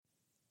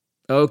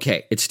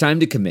Okay, it's time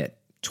to commit.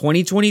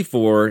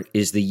 2024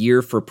 is the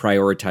year for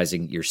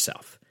prioritizing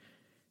yourself.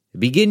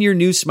 Begin your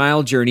new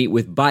smile journey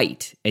with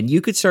Byte, and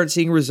you could start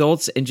seeing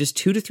results in just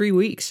 2 to 3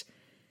 weeks.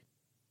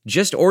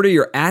 Just order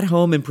your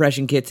at-home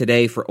impression kit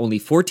today for only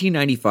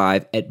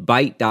 $14.95 at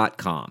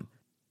Byte.com.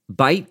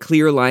 Byte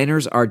clear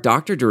liners are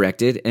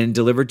doctor-directed and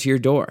delivered to your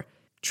door.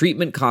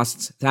 Treatment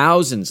costs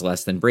thousands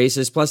less than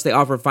braces, plus they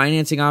offer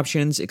financing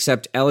options,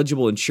 accept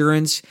eligible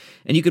insurance,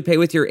 and you could pay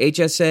with your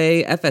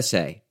HSA,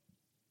 FSA.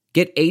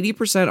 Get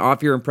 80%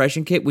 off your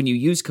impression kit when you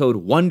use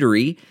code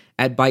WONDERY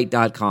at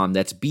Byte.com.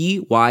 That's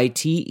BYTE.com.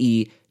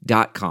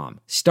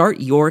 Start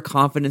your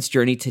confidence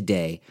journey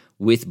today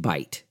with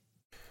Byte.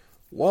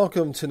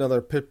 Welcome to another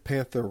Pitt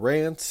Panther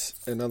Rants,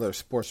 another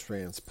Sports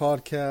Rants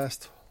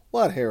podcast.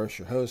 Vlad Harris,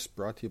 your host,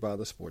 brought to you by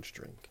The Sports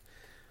Drink.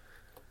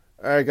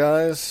 All right,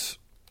 guys.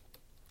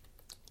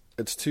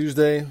 It's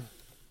Tuesday.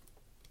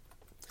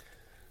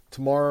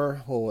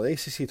 Tomorrow, the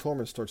ACC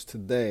tournament starts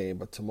today,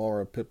 but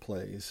tomorrow Pitt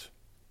plays.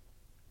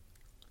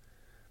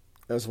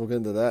 As we'll get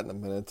into that in a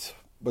minute.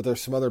 But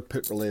there's some other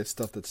Pitt-related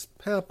stuff that's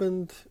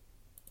happened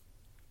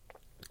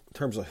in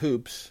terms of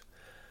hoops.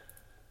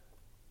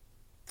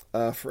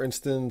 For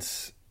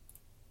instance,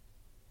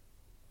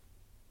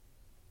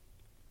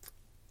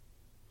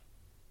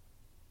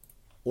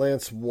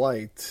 Lance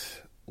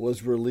White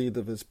was relieved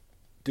of his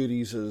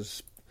duties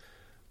as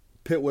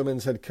Pitt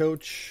women's head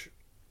coach.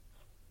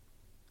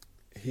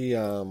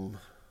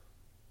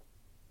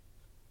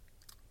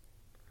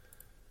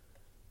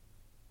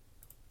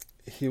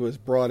 He was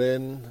brought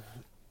in.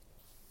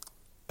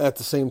 At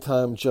the same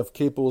time, Jeff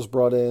Capel was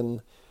brought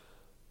in.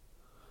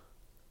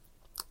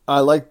 I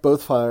like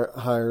both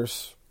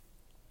hires.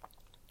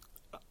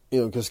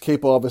 Because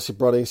Capel obviously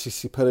brought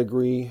ACC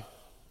pedigree.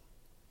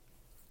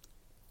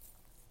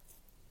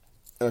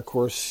 And of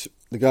course,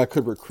 the guy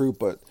could recruit,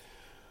 but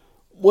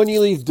when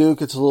you leave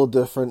Duke, it's a little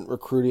different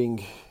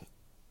recruiting,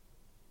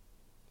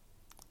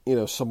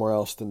 somewhere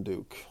else than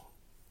Duke.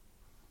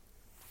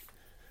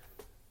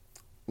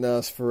 Now,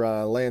 as for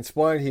Lance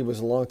White, he was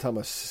a long-time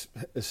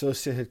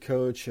associate head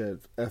coach at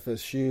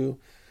FSU.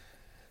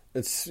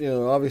 It's,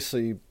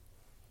 obviously,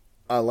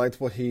 I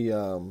liked what he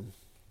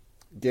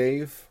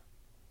gave.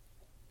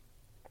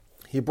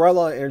 He brought a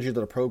lot of energy to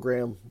the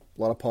program,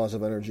 a lot of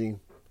positive energy,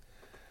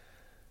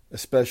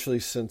 especially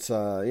since,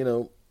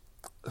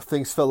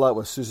 things fell out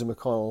with Susan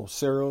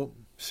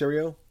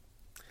McConnell-Serio,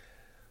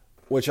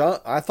 which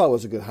I thought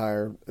was a good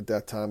hire at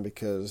that time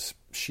because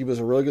she was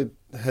a really good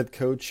head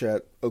coach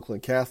at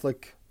Oakland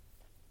Catholic.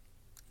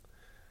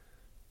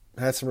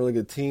 Had some really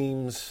good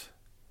teams.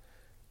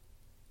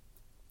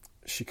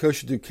 She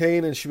coached at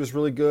Duquesne, and she was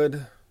really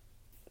good.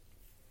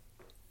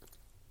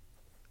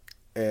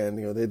 And,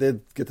 they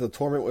did get to the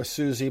tournament with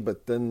Susie,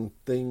 but then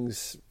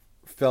things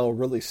fell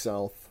really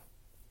south.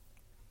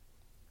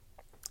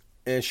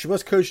 And she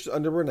was coached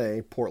under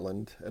Renee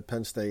Portland at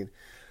Penn State.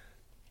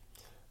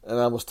 And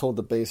I was told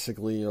that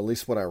basically, at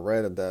least what I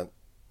read, that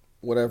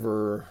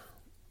whatever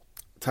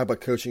type of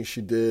coaching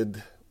she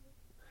did,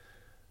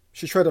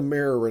 she tried to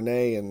mirror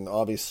Renee, and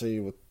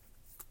obviously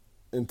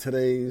in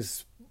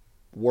today's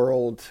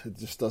world, it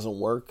just doesn't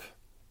work.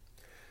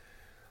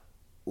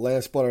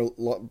 Lance brought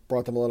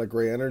them a lot of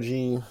great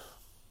energy.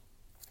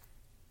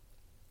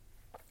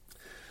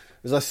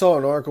 As I saw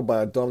an article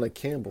by Dominic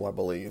Campbell, I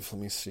believe. Let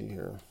me see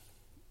here.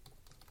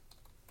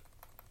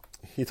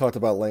 He talked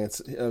about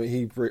Lance.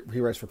 He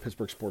writes for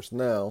Pittsburgh Sports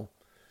Now.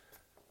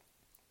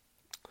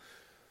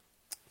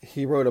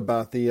 He wrote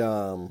about the,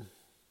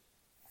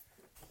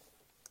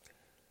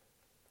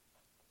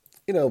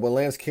 when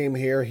Lance came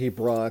here, he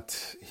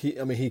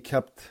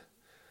kept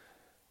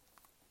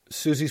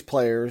Susie's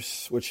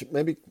players, which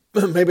maybe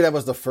that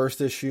was the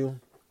first issue.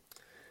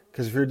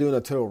 Because if you're doing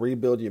a total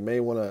rebuild, you may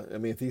want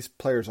to, if these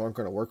players aren't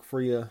going to work for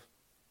you,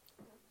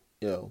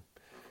 you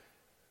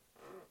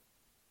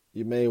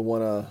may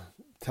want to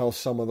tell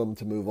some of them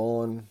to move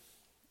on.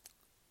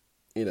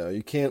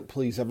 You can't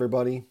please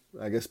everybody.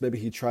 I guess maybe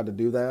he tried to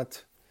do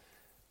that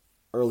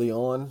early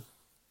on.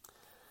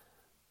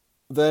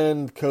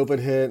 Then COVID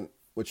hit,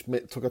 which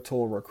took a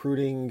toll on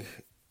recruiting.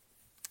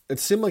 It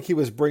seemed like he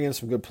was bringing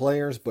some good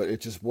players, but it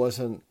just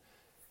wasn't.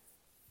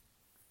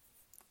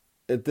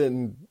 It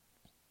didn't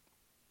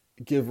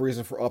give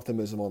reason for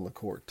optimism on the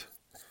court.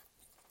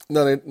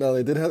 Now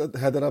they did have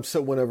that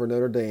upset win over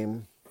Notre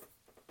Dame.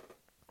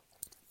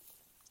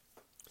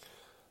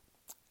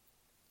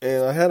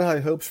 And I had high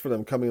hopes for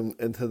them coming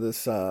into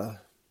this,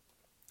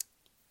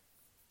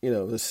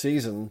 this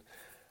season.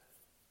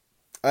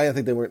 I didn't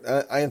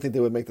think they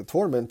would make the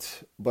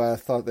tournament, but I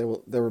thought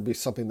there would be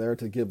something there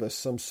to give us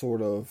some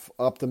sort of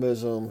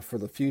optimism for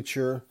the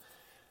future.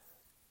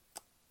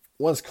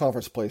 Once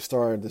conference play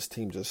started, this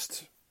team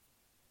just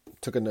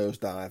took a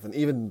nosedive, and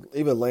even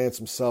Lance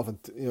himself,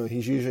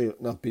 he's usually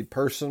not a big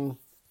person.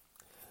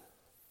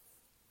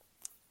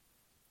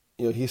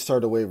 He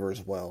started to waver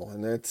as well,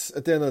 and it's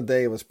at the end of the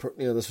day, it was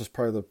this was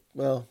probably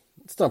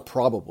it's not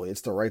probably,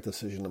 it's the right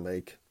decision to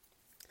make.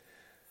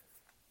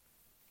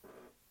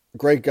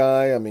 Great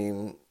guy.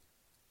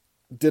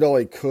 Did all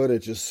he could. It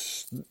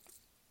just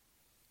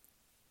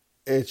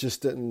it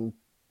just didn't.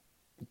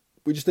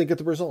 We just didn't get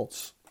the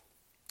results.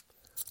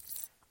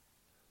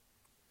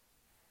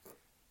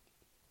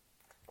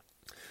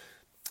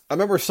 I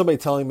remember somebody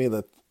telling me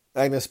that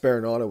Agnes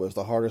Baronato was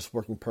the hardest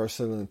working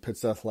person in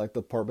Pitt's athletic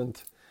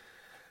department.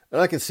 And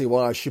I can see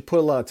why. She put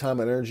a lot of time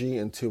and energy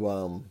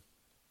into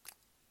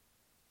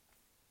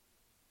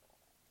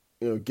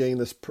getting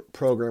this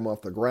program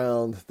off the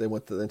ground. They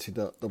went to the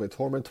NCAA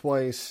tournament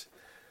twice.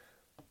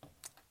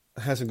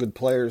 Has some good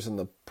players in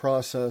the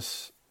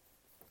process.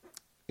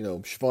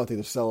 Shavonte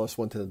DeSellis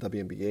went to the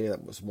WNBA.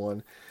 That was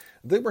one.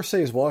 I think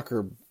Mercedes Walker,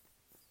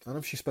 I don't know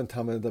if she spent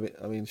time in the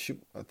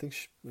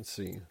let's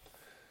see.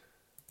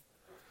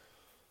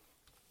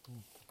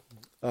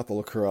 I have to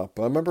look her up.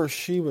 But I remember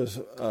she was,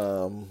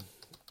 I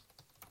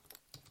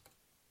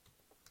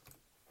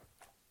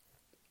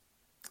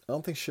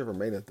don't think she ever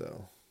made it,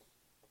 though.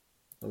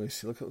 Let me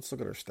see. Let's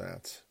look at her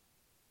stats.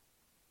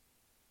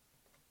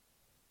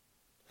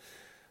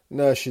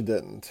 No, she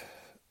didn't.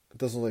 It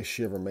doesn't look like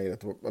she ever made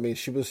it. I mean,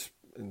 she was,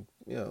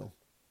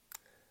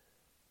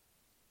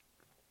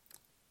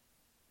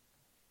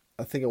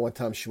 I think at one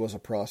time she was a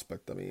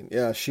prospect. I mean,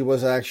 yeah, she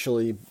was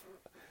actually...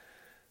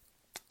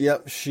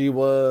 Yep, she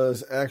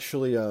was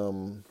actually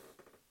on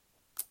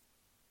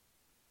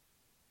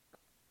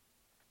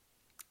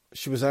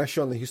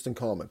the Houston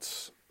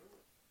Comets.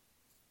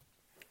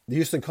 The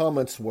Houston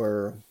Comets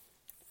were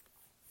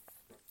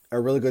a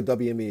really good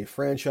WNBA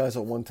franchise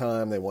at one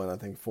time. They won, I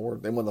think,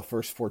 they won the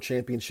first 4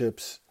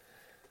 championships.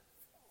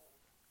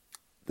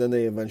 Then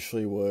they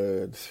eventually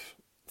would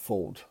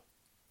fold.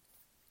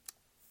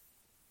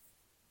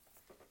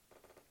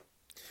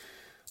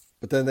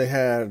 But then they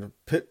had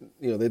Pitt,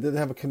 they did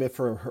have a commit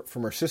from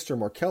her sister,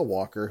 Markel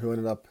Walker, who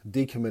ended up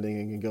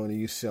decommitting and going to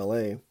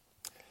UCLA.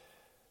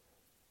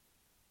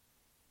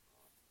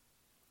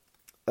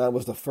 That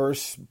was the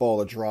first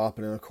ball to drop.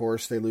 And then, of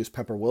course, they lose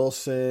Pepper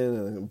Wilson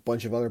and a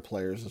bunch of other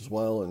players as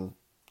well. And,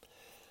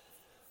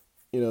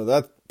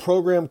 that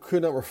program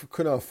could not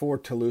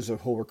afford to lose a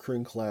whole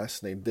recruiting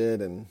class, and they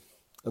did. And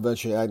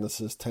eventually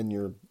Agnes's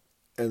tenure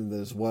ended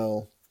as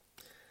well.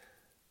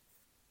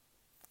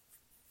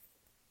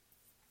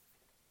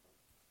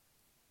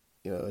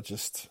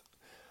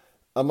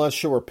 I'm not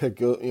sure where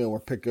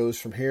Pitt goes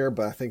from here,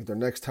 but I think their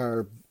next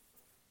hire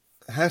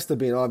has to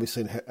be, and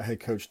obviously a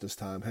head coach this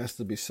time, has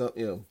to be some,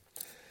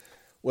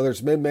 whether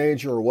it's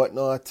mid-major or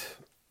whatnot,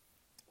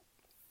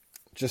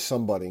 just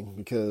somebody,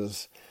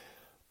 because,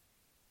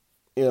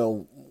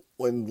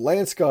 when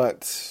Lance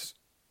got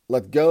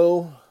let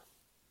go,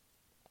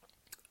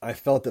 I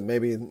felt that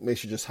maybe they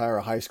should just hire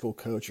a high school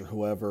coach or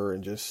whoever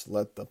and just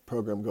let the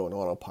program go on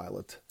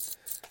autopilot.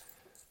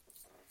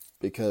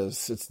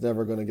 Because it's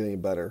never going to get any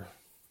better.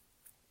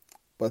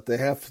 But they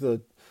have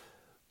to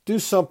do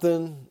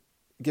something.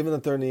 Given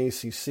that they're in the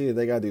ACC,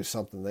 they got to do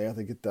something. They have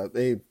to get that.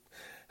 They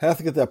have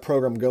to get that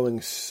program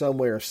going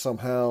somewhere,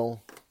 somehow.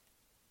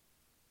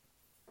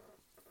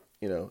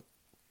 All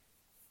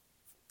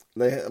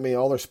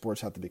their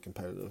sports have to be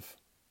competitive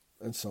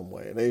in some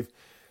way.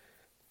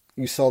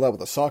 You saw that with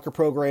the soccer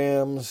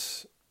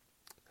programs,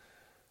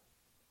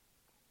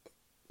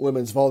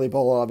 women's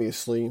volleyball,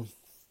 obviously.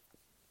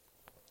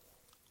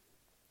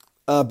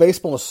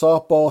 Baseball and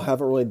softball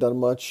haven't really done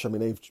much. I mean,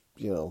 they've,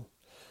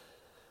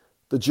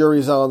 the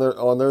jury's on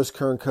those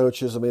current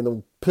coaches. I mean,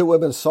 the Pitt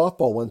women's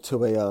softball went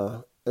to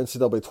a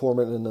NCAA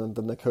tournament, and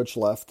then the coach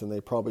left, and they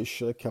probably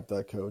should have kept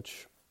that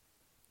coach.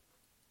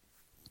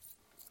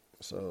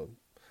 So,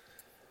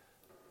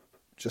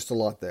 just a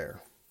lot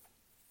there.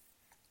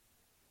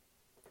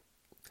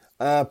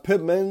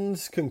 Pitt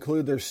men's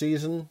conclude their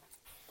season.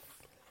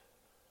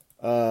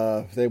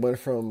 They went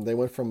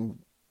from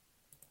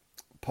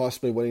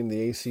possibly winning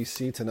the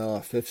ACC to now a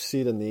 5th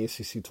seed in the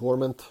ACC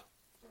tournament.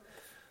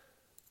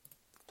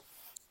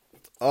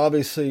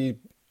 Obviously,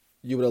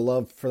 you would have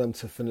loved for them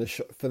to finish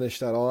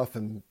that off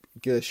and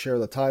get a share of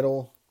the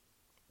title.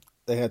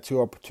 They had 2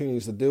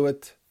 opportunities to do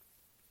it.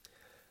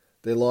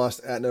 They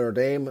lost at Notre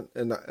Dame,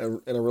 and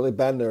a really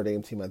bad Notre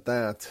Dame team at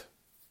that.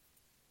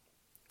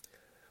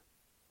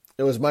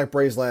 It was Mike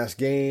Bray's last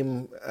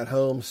game at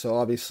home, so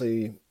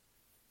obviously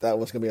that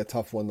was going to be a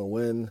tough one to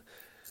win.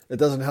 It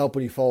doesn't help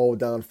when you fall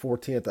down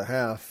 14 at the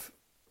half.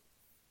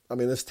 I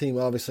mean, this team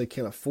obviously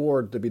can't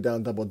afford to be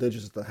down double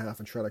digits at the half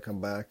and try to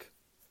come back.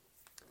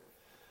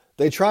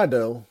 They tried,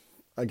 though.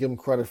 I give them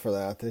credit for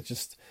that.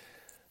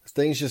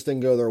 Things just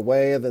didn't go their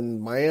way. And then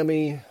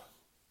Miami,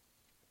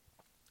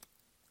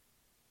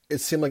 it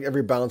seemed like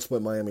every bounce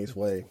went Miami's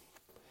way.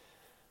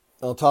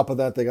 On top of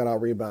that, they got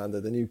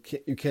out-rebounded, and you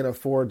can't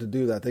afford to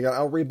do that. They got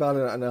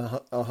out-rebounded and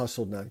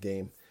out-hustled in that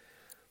game.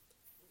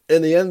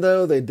 In the end,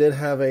 though, they did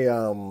have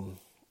a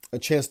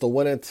chance to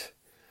win it.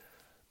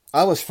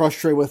 I was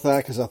frustrated with that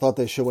because I thought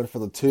they should win for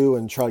the 2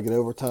 and try to get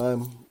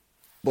overtime.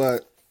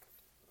 But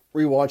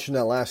rewatching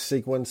that last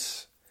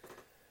sequence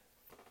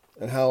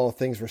and how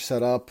things were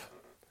set up,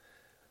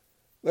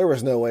 there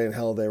was no way in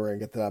hell they were going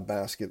to get to that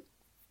basket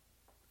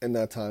in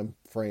that time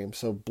frame.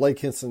 So Blake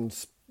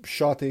Hinson's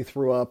shot that he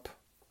threw up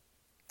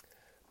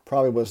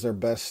probably was their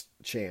best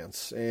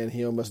chance. And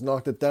he almost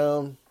knocked it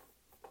down.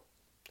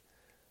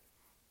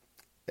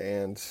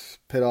 And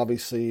Pitt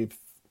obviously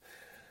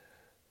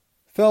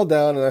fell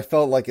down, and I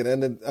felt like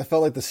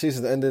the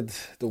season ended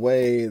the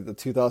way the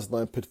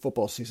 2009 Pitt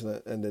football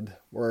season ended,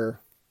 where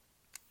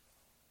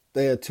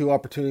they had two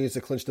opportunities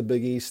to clinch the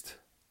Big East.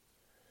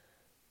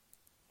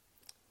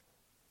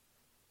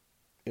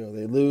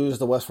 They lose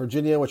to West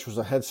Virginia, which was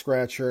a head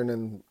scratcher, and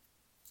then,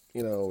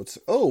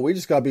 we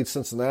just got to beat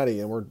Cincinnati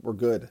and we're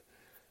good.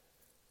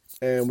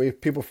 And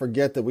people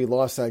forget that we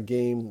lost that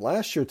game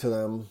last year to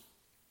them,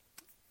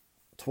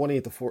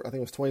 28-4. I think it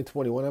was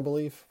 2021, I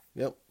believe.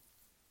 Yep,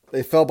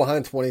 they fell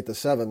behind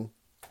 28-7,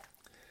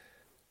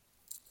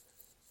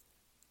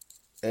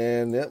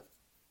 and yep,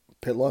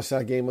 Pitt lost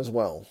that game as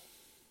well.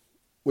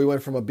 We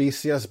went from a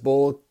BCS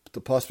Bowl to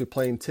possibly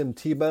playing Tim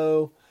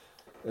Tebow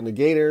and the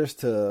Gators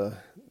to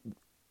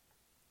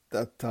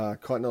that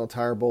Continental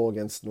Tire Bowl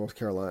against North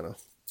Carolina.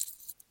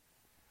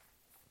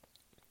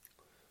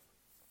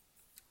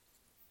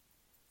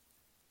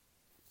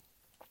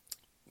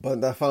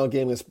 But that final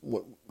game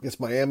against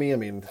Miami, I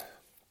mean,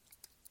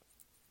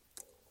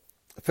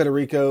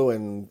 Federico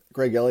and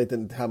Greg Elliott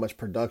didn't have much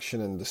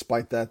production, and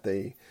despite that,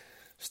 they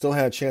still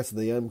had a chance at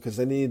the end because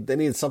they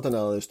needed something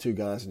out of those two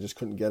guys and just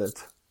couldn't get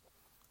it.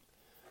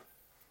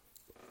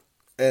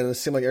 And it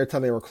seemed like every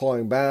time they were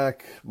clawing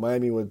back,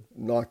 Miami would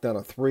knock down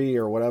a three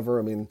or whatever.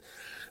 I mean,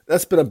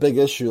 that's been a big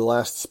issue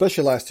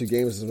especially the last two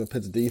games has been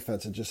Pitt's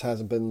defense. It just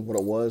hasn't been what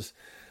it was.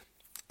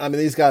 I mean,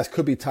 these guys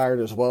could be tired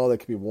as well. They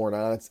could be worn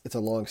out. It's a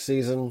long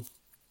season.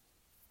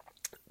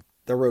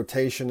 Their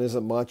rotation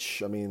isn't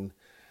much. I mean,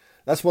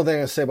 that's one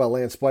thing I say about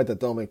Lance White that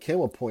Donovan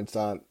Campbell points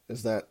out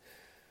is that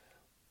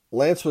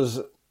Lance was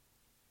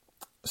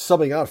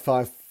subbing out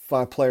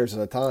five players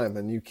at a time,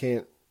 and you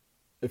can't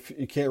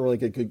really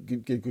get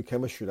good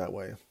chemistry that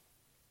way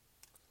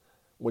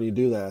when you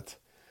do that.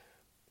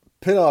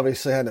 Pitt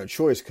obviously had no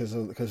choice because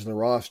of the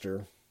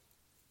roster.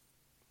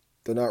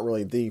 They're not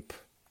really deep.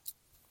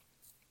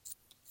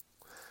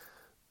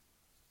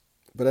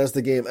 But as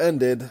the game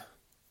ended,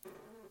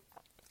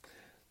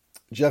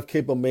 Jeff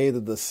Capel made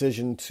the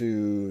decision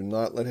to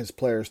not let his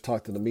players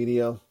talk to the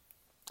media,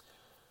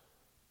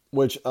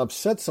 which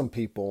upset some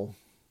people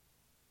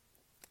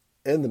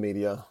in the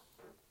media.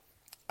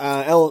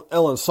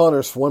 Ellen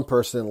Saunders, for one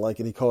person, didn't like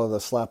it. He called it a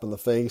slap in the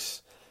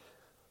face.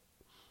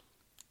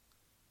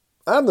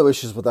 I have no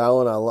issues with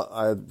Allen. I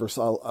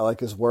like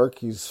his work.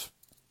 He's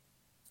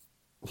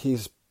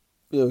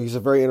a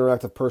very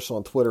interactive person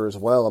on Twitter as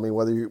well. I mean,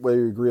 whether you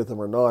agree with him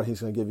or not,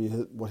 he's going to give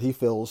you what he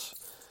feels.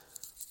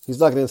 He's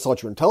not going to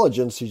insult your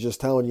intelligence. He's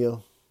just telling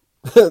you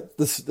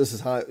this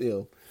is how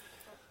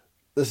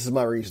this is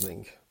my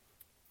reasoning.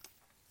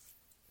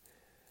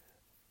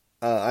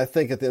 I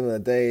think at the end of the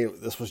day,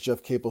 this was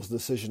Jeff Capel's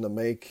decision to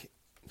make.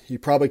 He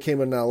probably came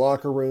in that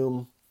locker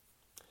room.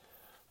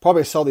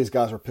 Probably saw these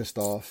guys were pissed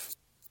off.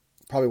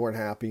 Probably weren't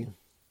happy.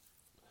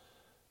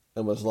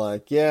 And was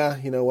like, yeah,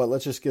 you know what,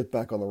 let's just get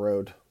back on the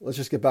road. Let's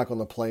just get back on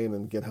the plane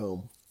and get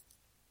home.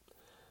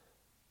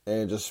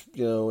 And just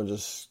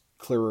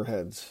clear our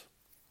heads.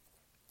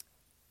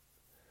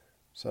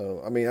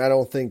 So, I mean, I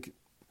don't think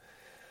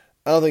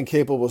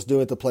Capel was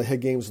doing it to play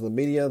head games in the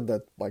media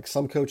that like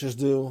some coaches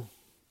do.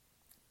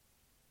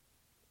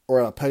 Or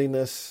out of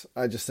pettiness.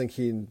 I just think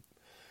he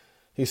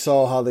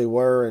saw how they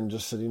were and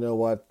just said, you know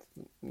what,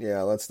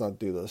 yeah, let's not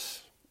do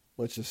this.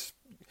 Let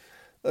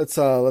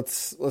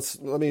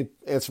me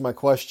answer my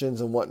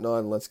questions and whatnot,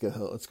 and let's go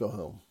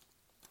home.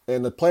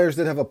 And the players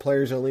did have a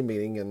players only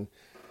meeting, and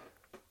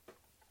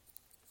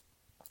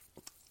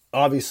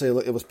obviously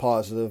it was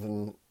positive.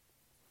 And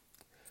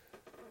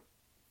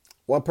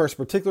one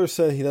person in particular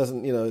said he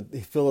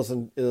feels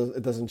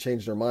it doesn't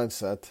change their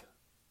mindset,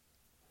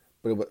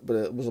 but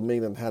it was a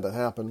meeting that had to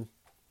happen.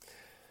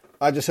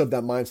 I just hope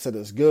that mindset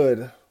is good,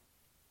 and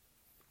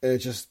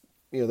it's just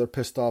they're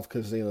pissed off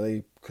because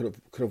they could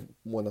have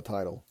won the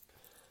title.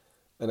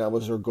 And that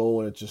was their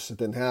goal, and it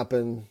didn't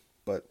happen.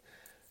 But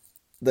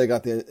they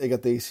got the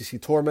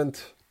ACC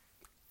tournament,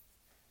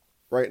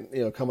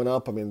 right? Coming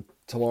up. I mean,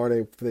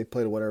 tomorrow they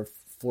play the winner of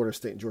Florida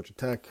State and Georgia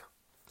Tech.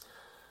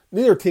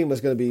 Neither team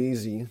is going to be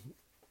easy.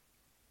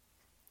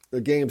 The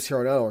games here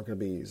on out aren't going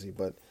to be easy,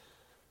 but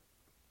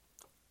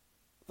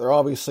they're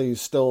obviously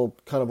still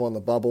kind of on the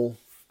bubble.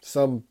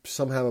 Some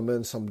have them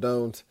in, some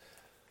don't.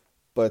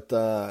 But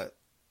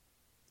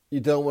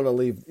you don't want to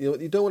leave.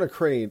 You don't want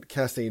to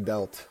cast any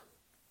doubt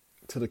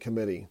to the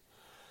committee,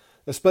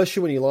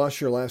 especially when you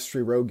lost your last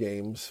three road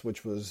games,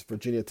 which was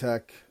Virginia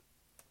Tech,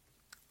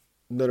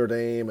 Notre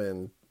Dame,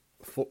 and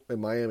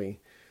Miami.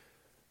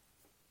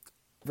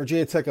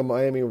 Virginia Tech and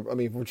Miami. I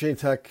mean, Virginia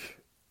Tech,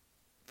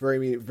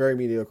 very very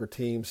mediocre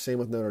team. Same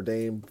with Notre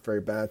Dame,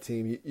 very bad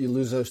team. You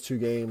lose those two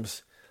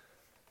games.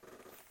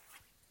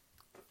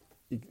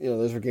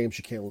 Those are games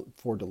you can't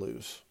afford to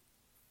lose.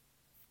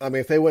 I mean,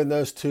 if they win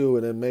those two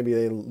and then maybe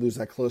they lose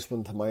that close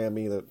one to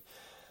Miami, that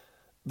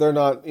they're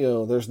not,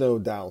 there's no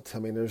doubt. I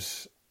mean,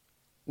 there's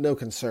no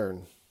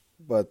concern.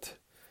 But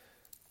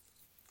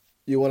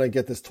you want to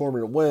get this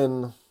tournament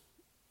win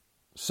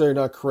so you're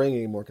not creating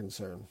any more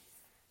concern.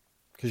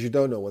 Because you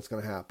don't know what's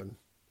going to happen.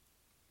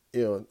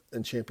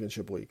 in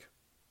championship week.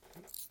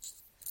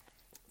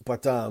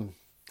 But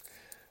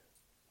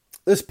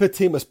this Pitt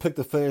team was picked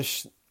to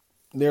finish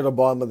near the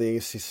bottom of the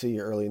ACC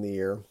early in the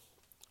year.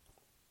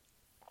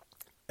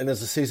 And as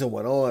the season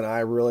went on, I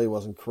really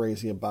wasn't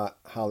crazy about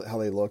how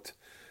they looked.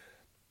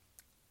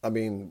 I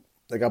mean,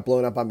 they got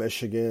blown out by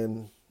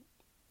Michigan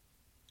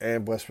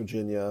and West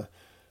Virginia.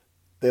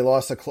 They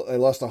lost a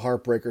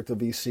heartbreaker to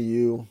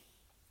VCU.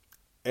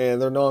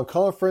 And their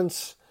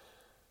non-conference,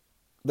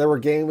 there were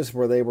games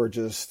where they were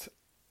just,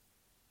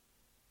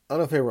 I don't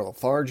know if they were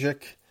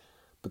lethargic,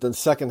 but then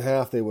second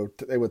half they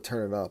would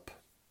turn it up.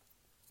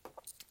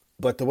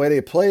 But the way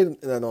they played in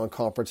that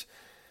non-conference,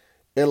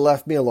 it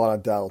left me a lot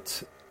of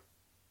doubt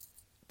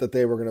that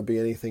they were going to be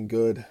anything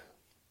good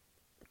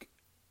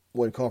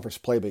when conference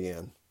play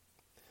began.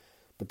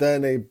 But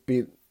then they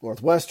beat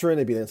Northwestern,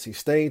 they beat NC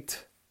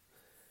State,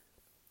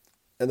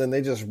 and then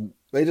they just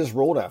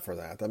rolled after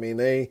that. I mean,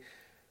 they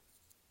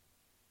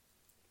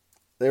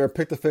were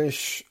picked to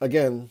finish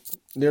again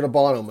near the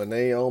bottom, and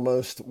they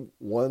almost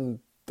won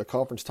the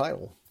conference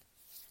title.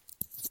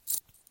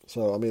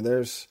 So I mean,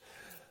 there's,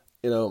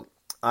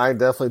 I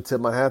definitely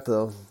tip my hat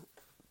to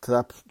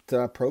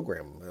that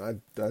program.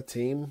 That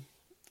team,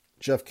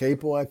 Jeff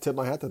Capel, I tip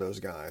my hat to those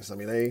guys. I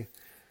mean, they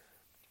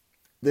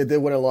did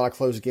win a lot of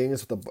close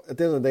games, but at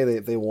the end of the day,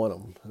 they won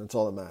them. That's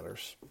all that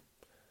matters.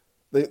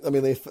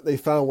 They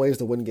found ways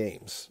to win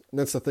games, and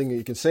that's the thing that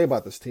you can say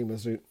about this team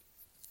is you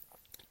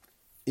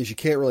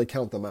can't really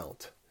count them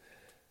out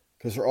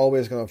because they're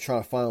always going to try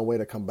to find a way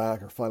to come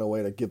back or find a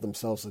way to give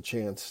themselves a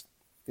chance,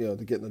 to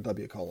get in the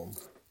W column.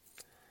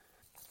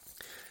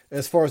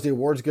 As far as the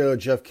awards go,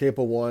 Jeff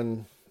Capel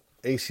won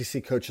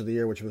ACC Coach of the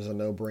Year, which was a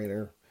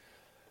no-brainer.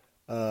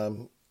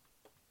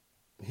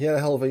 He had a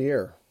hell of a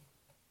year.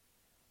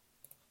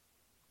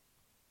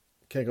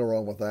 Can't go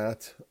wrong with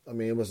that. I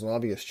mean, it was an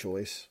obvious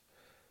choice.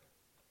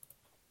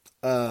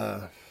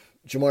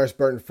 Jamarius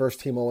Burton, first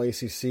team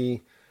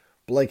All-ACC.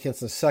 Blake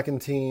Hinson, second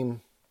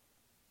team.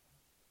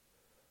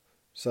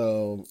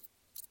 So,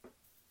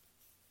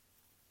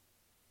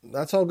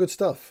 that's all good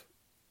stuff.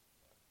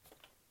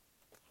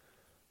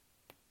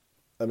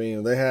 I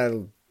mean, they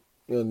had,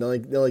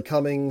 Nelly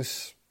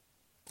Cummings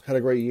had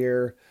a great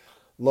year.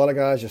 A lot of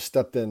guys just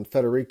stepped in.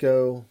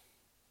 Federico,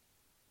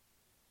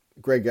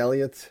 Greg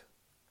Elliott.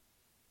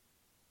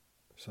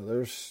 So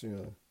there's,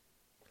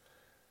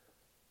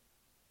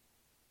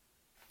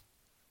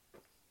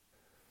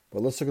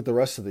 But let's look at the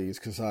rest of these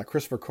because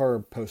Christopher Carter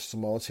posts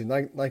them all. Let's see,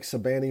 Nike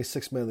Sabani,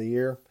 Sixth Man of the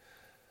Year.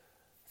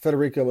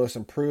 Federico, Most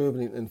Improved,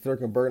 and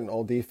Federico Burton,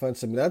 All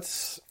Defense. I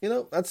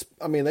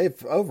mean, they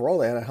had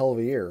a hell of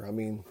a year. I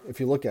mean, if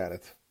you look at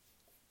it,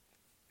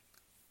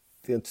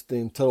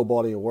 the total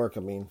body of work.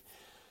 I mean,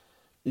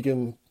 you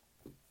can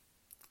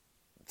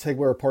take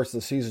whatever parts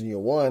of the season you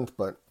want,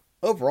 but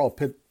overall,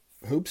 Pitt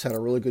Hoops had a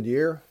really good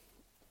year.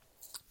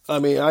 I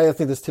mean, I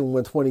think this team will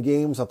win 20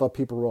 games. I thought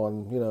people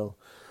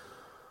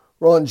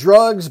were on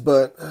drugs,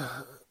 but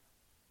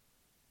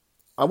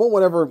I want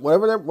whatever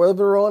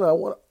they're on. I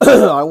want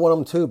I want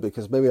them too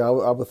because maybe I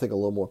would think a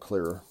little more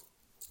clearer.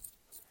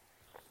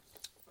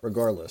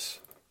 Regardless,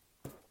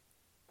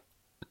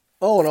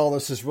 all in all,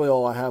 this is really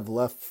all I have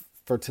left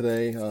for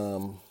today.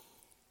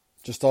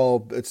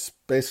 It's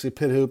basically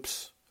Pitt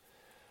Hoops,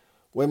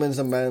 women's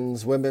and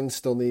men's. Women's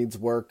still needs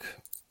work.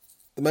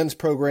 The men's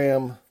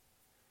program,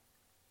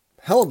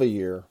 hell of a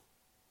year.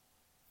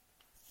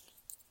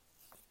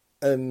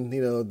 And,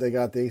 they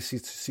got the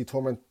ACC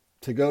tournament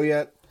to go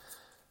yet.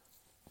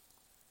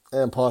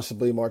 And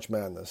possibly March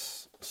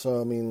Madness. So,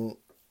 I mean,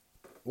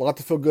 a lot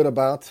to feel good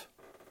about.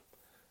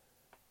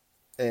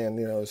 And,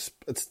 it's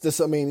just,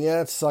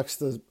 it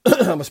sucks.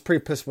 I was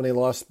pretty pissed when they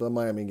lost the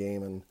Miami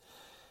game.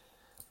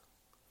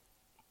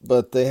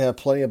 But they have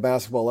plenty of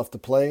basketball left to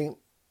play.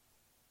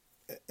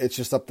 It's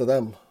just up to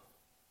them.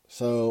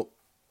 So,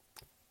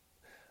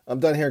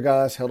 I'm done here,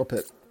 guys. Hail to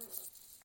Pitt.